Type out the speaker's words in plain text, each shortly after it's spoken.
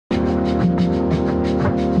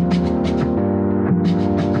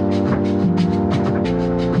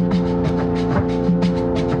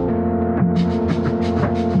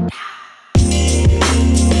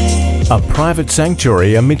A private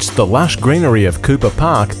sanctuary amidst the lush greenery of Cooper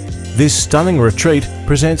Park, this stunning retreat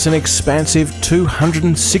presents an expansive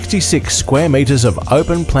 266 square metres of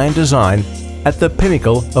open-plan design at the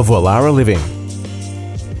pinnacle of Woollahra living.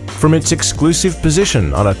 From its exclusive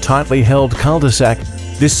position on a tightly held cul-de-sac,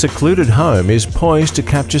 this secluded home is poised to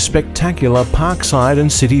capture spectacular parkside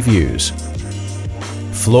and city views.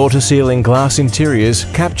 Floor-to-ceiling glass interiors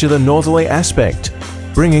capture the northerly aspect,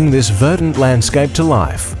 bringing this verdant landscape to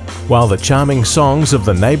life, while the charming songs of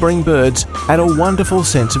the neighbouring birds add a wonderful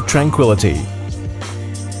sense of tranquility.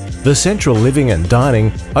 The central living and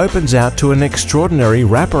dining opens out to an extraordinary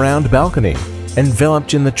wraparound balcony,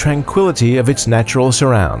 enveloped in the tranquility of its natural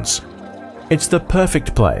surrounds. It's the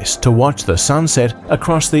perfect place to watch the sunset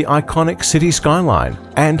across the iconic city skyline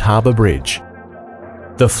and harbour bridge.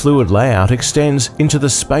 The fluid layout extends into the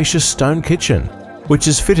spacious stone kitchen, which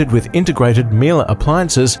is fitted with integrated Miele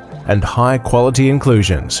appliances and high-quality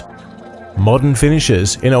inclusions. Modern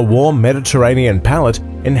finishes in a warm Mediterranean palette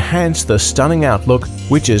enhance the stunning outlook,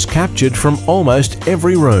 which is captured from almost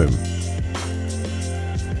every room.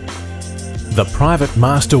 The private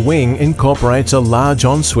master wing incorporates a large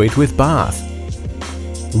ensuite with bath,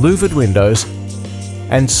 louvered windows,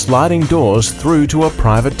 and sliding doors through to a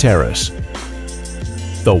private terrace.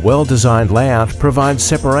 The well-designed layout provides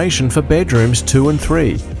separation for bedrooms 2 and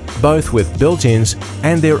 3, both with built-ins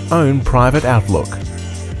and their own private outlook.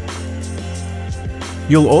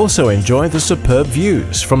 You'll also enjoy the superb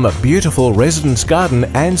views from the beautiful residence garden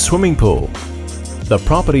and swimming pool. The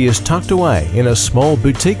property is tucked away in a small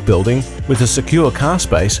boutique building with a secure car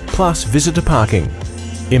space plus visitor parking.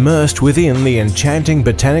 Immersed within the enchanting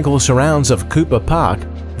botanical surrounds of Cooper Park,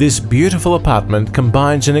 this beautiful apartment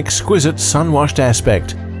combines an exquisite sun-washed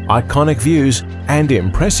aspect, iconic views, and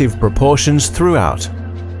impressive proportions throughout.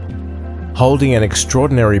 Holding an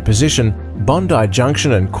extraordinary position, Bondi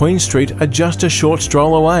Junction and Queen Street are just a short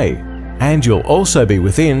stroll away, and you'll also be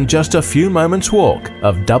within just a few moments' walk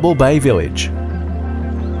of Double Bay Village.